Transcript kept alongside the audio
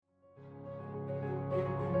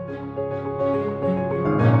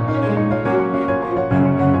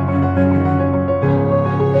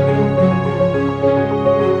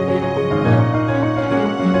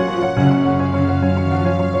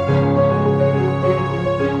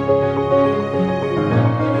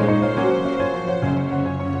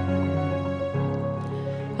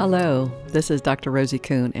this is Dr. Rosie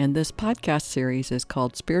Kuhn, and this podcast series is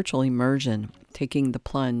called Spiritual Immersion, Taking the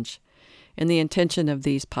Plunge. And the intention of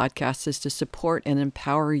these podcasts is to support and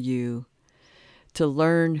empower you to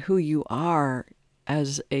learn who you are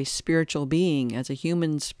as a spiritual being, as a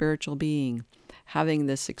human spiritual being, having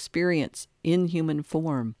this experience in human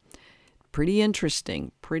form. Pretty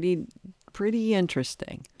interesting, pretty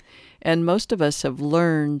interesting. And most of us have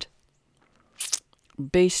learned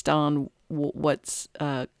based on what's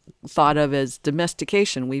thought of as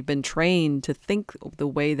domestication. We've been trained to think the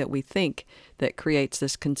way that we think that creates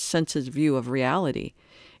this consensus view of reality.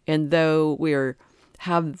 And though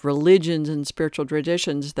have religions and spiritual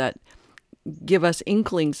traditions that give us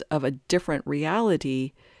inklings of a different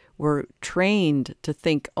reality, we're trained to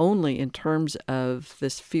think only in terms of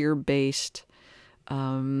this fear-based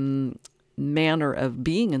manner of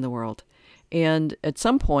being in the world. And at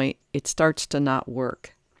some point, it starts to not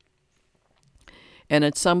work. And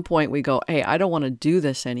at some point we go, hey, I don't want to do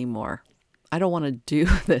this anymore. I don't want to do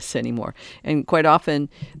this anymore. And quite often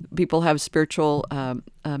people have spiritual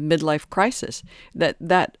midlife crisis.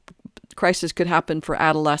 That crisis could happen for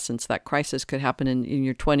adolescence. That crisis could happen in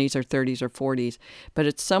your 20s or 30s or 40s. But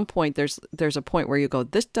at some point there's a point where you go,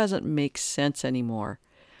 this doesn't make sense anymore.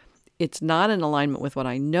 It's not in alignment with what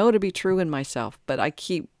I know to be true in myself, but I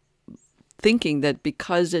keep thinking that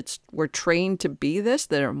because we're trained to be this,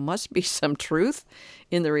 there must be some truth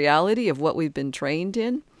in the reality of what we've been trained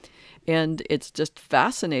in. And it's just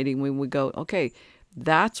fascinating when we go, okay,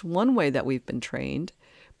 that's one way that we've been trained,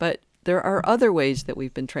 but there are other ways that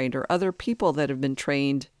we've been trained, or other people that have been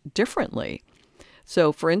trained differently.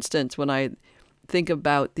 So for instance, when I think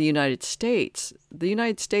about the United States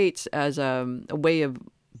as a way of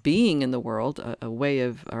being in the world, a way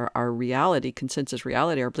of our reality, consensus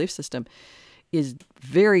reality, our belief system, is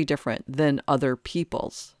very different than other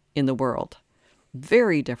people's in the world.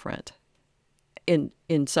 Very different in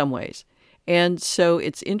some ways. And so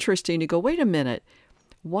it's interesting to go, wait a minute,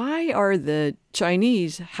 why are the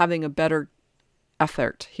Chinese having a better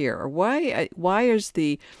effort here? Or why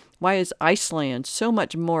is Iceland so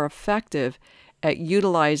much more effective at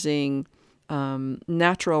utilizing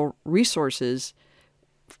natural resources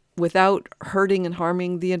without hurting and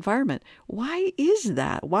harming the environment? Why is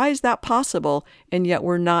that? Why is that possible? And yet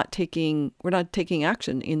we're not taking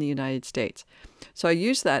action in the United States. So I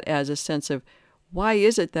use that as a sense of, why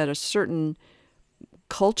is it that a certain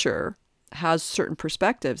culture has certain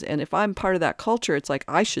perspectives? And if I'm part of that culture, it's like,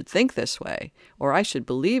 I should think this way, or I should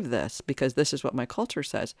believe this because this is what my culture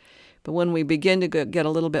says. But when we begin to get a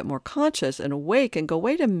little bit more conscious and awake and go,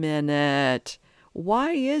 wait a minute,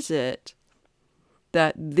 why is it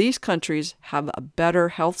that these countries have a better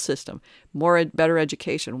health system, better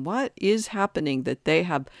education? What is happening that they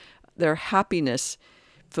have, their happiness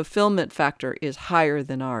fulfillment factor is higher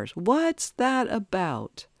than ours? What's that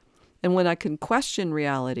about? And when I can question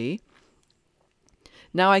reality,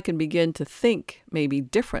 now I can begin to think maybe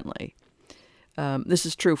differently. This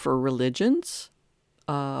is true for religions,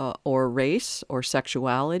 or race, or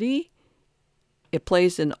sexuality. It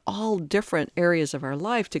plays in all different areas of our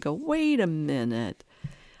life to go, wait a minute,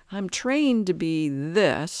 I'm trained to be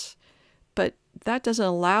this, but that doesn't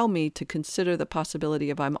allow me to consider the possibility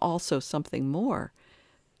of I'm also something more.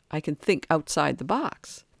 I can think outside the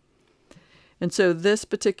box. And so this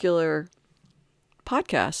particular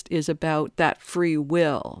podcast is about that free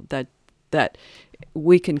will, that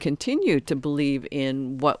we can continue to believe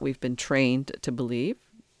in what we've been trained to believe.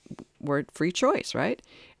 We're at free choice, right?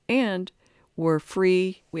 And we're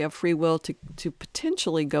free, we have free will to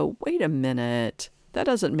potentially go, wait a minute, that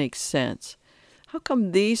doesn't make sense. How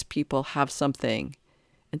come these people have something?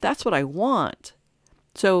 And that's what I want.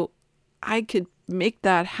 So I could make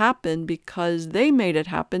that happen because they made it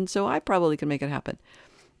happen, so I probably can make it happen.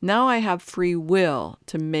 Now I have free will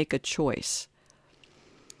to make a choice.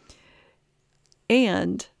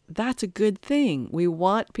 And that's a good thing. We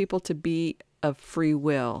want people to be of free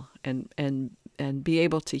will and be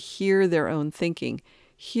able to hear their own thinking,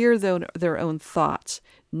 hear their own thoughts,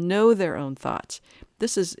 know their own thoughts.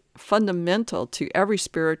 This is fundamental to every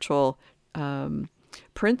spiritual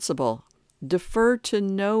principle. Defer to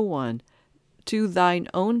no one. To thine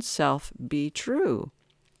own self be true.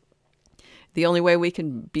 The only way we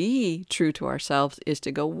can be true to ourselves is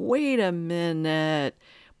to go, wait a minute.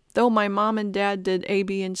 Though my mom and dad did A,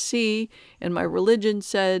 B, and C, and my religion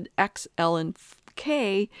said X, L, and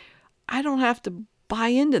K, I don't have to buy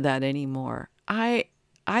into that anymore. I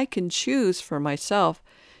can choose for myself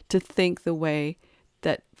to think the way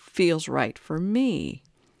that feels right for me.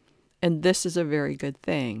 And this is a very good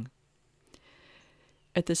thing.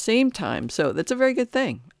 At the same time, so that's a very good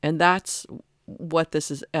thing. And that's what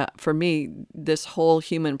this is, for me, this whole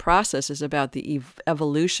human process is about the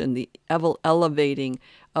evolution, the elevating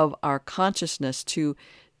of our consciousness to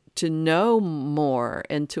know more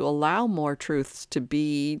and to allow more truths to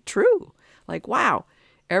be true. Like, wow,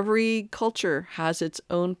 every culture has its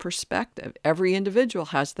own perspective. Every individual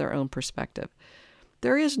has their own perspective.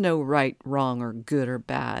 There is no right, wrong, or good or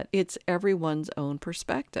bad. It's everyone's own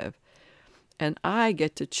perspective. And I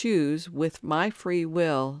get to choose with my free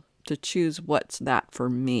will to choose what's that for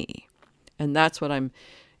me. And that's what I'm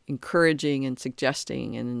encouraging and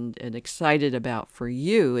suggesting and excited about for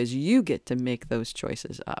you, is you get to make those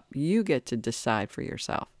choices up. You get to decide for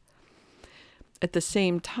yourself. At the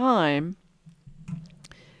same time,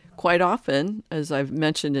 quite often, as I've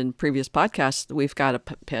mentioned in previous podcasts, we've got a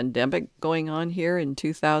pandemic going on here in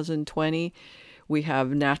 2020. We have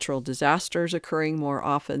natural disasters occurring more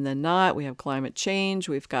often than not. We have climate change.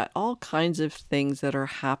 We've got all kinds of things that are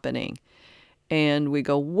happening. And we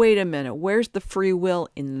go, wait a minute, where's the free will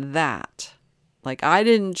in that? Like, I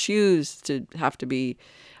didn't choose to have to be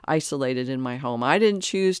isolated in my home. I didn't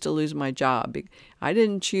choose to lose my job. I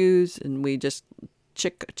didn't choose, and we just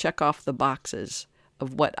check off the boxes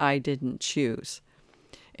of what I didn't choose.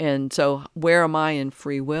 And so where am I in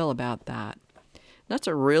free will about that? That's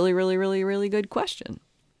a really, really, really, really good question.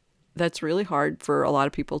 That's really hard for a lot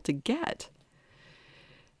of people to get.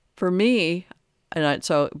 For me,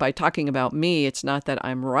 so by talking about me, it's not that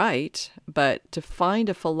I'm right, but to find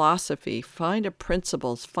a philosophy, find a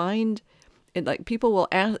principles, find, like, people will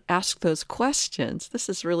ask those questions. This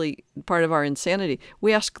is really part of our insanity.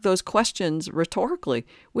 We ask those questions rhetorically.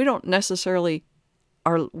 We don't necessarily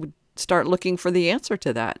start looking for the answer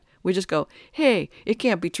to that. We just go, hey, it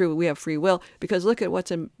can't be true. We have free will because look at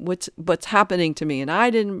what's happening to me, and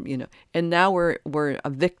I didn't, and now we're a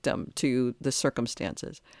victim to the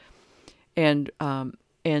circumstances, and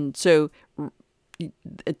so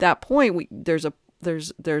at that point there's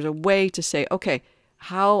a way to say, okay,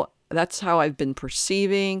 that's how I've been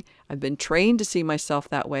perceiving. I've been trained to see myself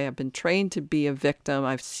that way. I've been trained to be a victim.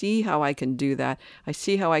 I see how I can do that. I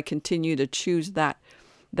see how I continue to choose that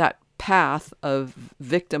path of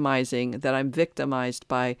victimizing, that I'm victimized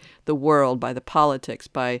by the world, by the politics,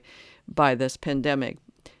 by this pandemic,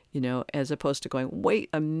 as opposed to going, wait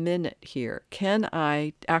a minute here. Can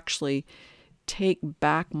I actually take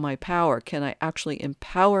back my power? Can I actually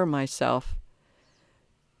empower myself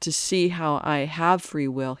to see how I have free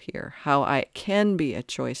will here, how I can be a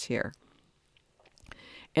choice here?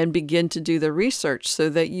 And begin to do the research so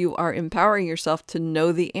that you are empowering yourself to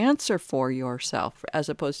know the answer for yourself, as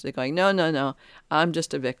opposed to going, no, I'm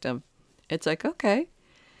just a victim. It's like, okay,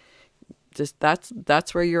 just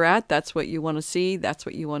that's where you're at. That's what you want to see. That's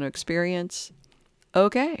what you want to experience.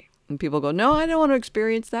 Okay. And people go, no, I don't want to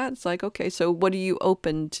experience that. It's like, okay, so what are you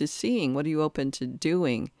open to seeing? What are you open to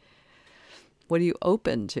doing? What are you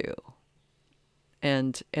open to?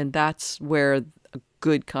 And that's where a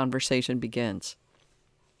good conversation begins.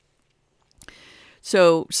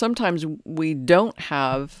 So sometimes we don't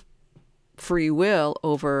have free will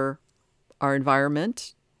over our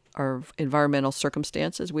environment, our environmental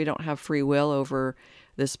circumstances. We don't have free will over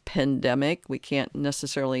this pandemic. We can't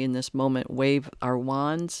necessarily in this moment wave our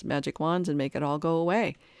wands, magic wands, and make it all go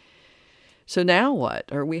away. So now what?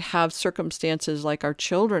 Or we have circumstances like our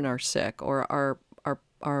children are sick, or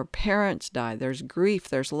our parents die. There's grief,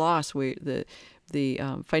 there's loss. The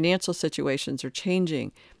financial situations are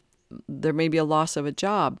changing. There may be a loss of a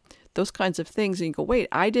job, those kinds of things. And you go, wait,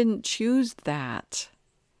 I didn't choose that.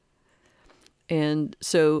 And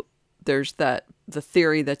so there's the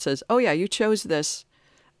theory that says, oh yeah, you chose this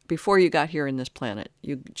before you got here in this planet.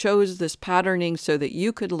 You chose this patterning so that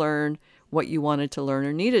you could learn what you wanted to learn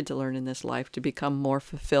or needed to learn in this life to become more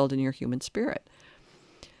fulfilled in your human spirit.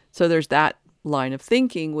 So there's that line of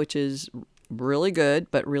thinking, which is really good,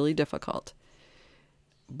 but really difficult.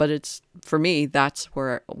 But it's, for me, that's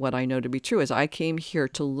what I know to be true is I came here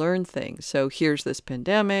to learn things. So here's this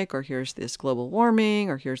pandemic, or here's this global warming,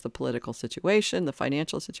 or here's the political situation, the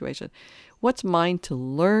financial situation. What's mine to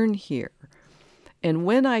learn here? And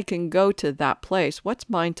when I can go to that place, what's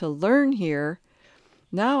mine to learn here?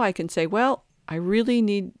 Now I can say, well, I really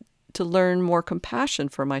need to learn more compassion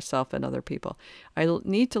for myself and other people. I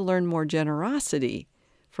need to learn more generosity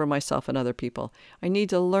for myself and other people. I need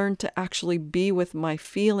to learn to actually be with my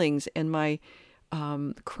feelings and my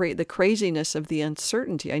the craziness of the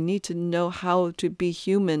uncertainty. I need to know how to be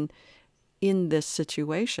human in this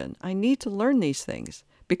situation. I need to learn these things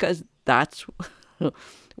because that's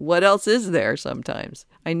what else is there sometimes.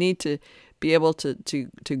 I need to be able to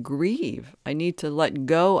grieve. I need to let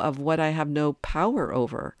go of what I have no power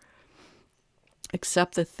over.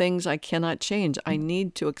 accept the things I cannot change. I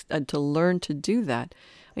need to learn to do that.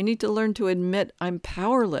 I need to learn to admit I'm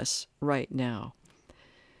powerless right now.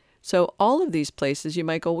 So all of these places you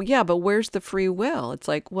might go, well, yeah, but where's the free will? It's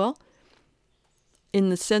like, well, in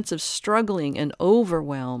the sense of struggling and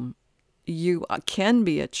overwhelm, you can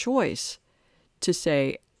be a choice to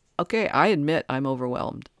say, okay, I admit I'm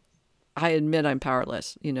overwhelmed. I admit I'm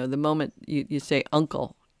powerless. The moment you say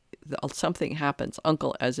uncle, something happens.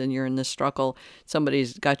 Uncle, as in you're in this struggle,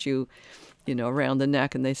 somebody's got you, around the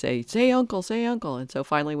neck, and they say uncle, say uncle. And so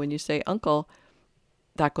finally when you say uncle,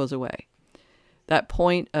 that goes away. That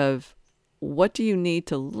point of what do you need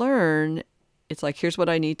to learn? It's like, here's what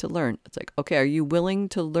I need to learn. It's like, okay, are you willing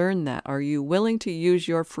to learn that? Are you willing to use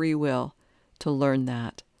your free will to learn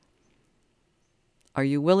that? Are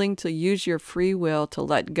you willing to use your free will to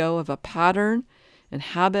let go of a pattern and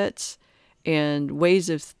habits and ways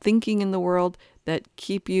of thinking in the world that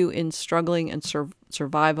keep you in struggling and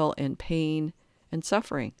survival and pain and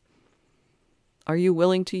suffering? Are you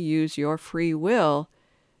willing to use your free will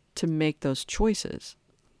to make those choices?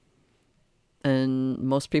 And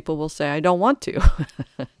most people will say, I don't want to.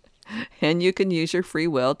 And you can use your free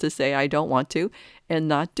will to say, I don't want to, and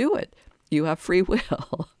not do it. You have free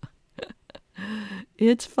will.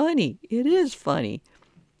 It's funny. It is funny.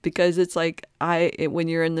 Because it's like, when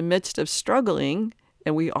you're in the midst of struggling,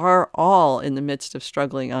 and we are all in the midst of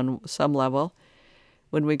struggling on some level,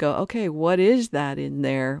 when we go, okay, what is that in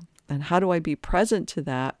there? And how do I be present to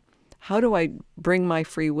that? How do I bring my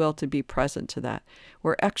free will to be present to that?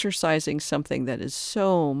 We're exercising something that is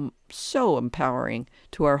so, so empowering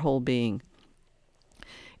to our whole being.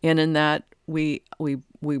 And in that, we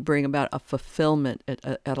bring about a fulfillment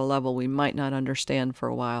at a level we might not understand for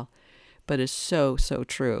a while, but is so, so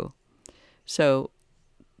true. So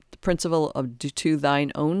the principle of to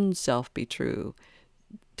thine own self be true.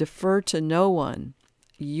 Defer to no one.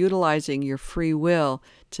 Utilizing your free will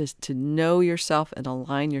to know yourself and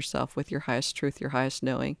align yourself with your highest truth, your highest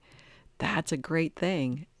knowing. That's a great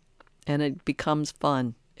thing. And it becomes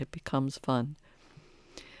fun. It becomes fun.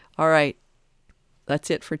 All right.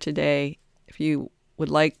 That's it for today. If you would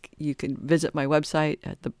like, you can visit my website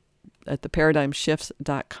at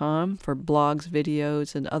theparadigmshifts.com for blogs,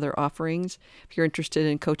 videos, and other offerings. If you're interested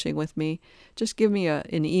in coaching with me, just give me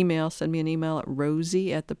an email. Send me an email at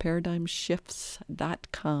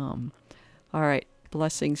rosie@theparadigmshifts.com. All right.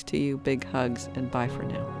 Blessings to you. Big hugs, and bye for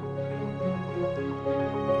now.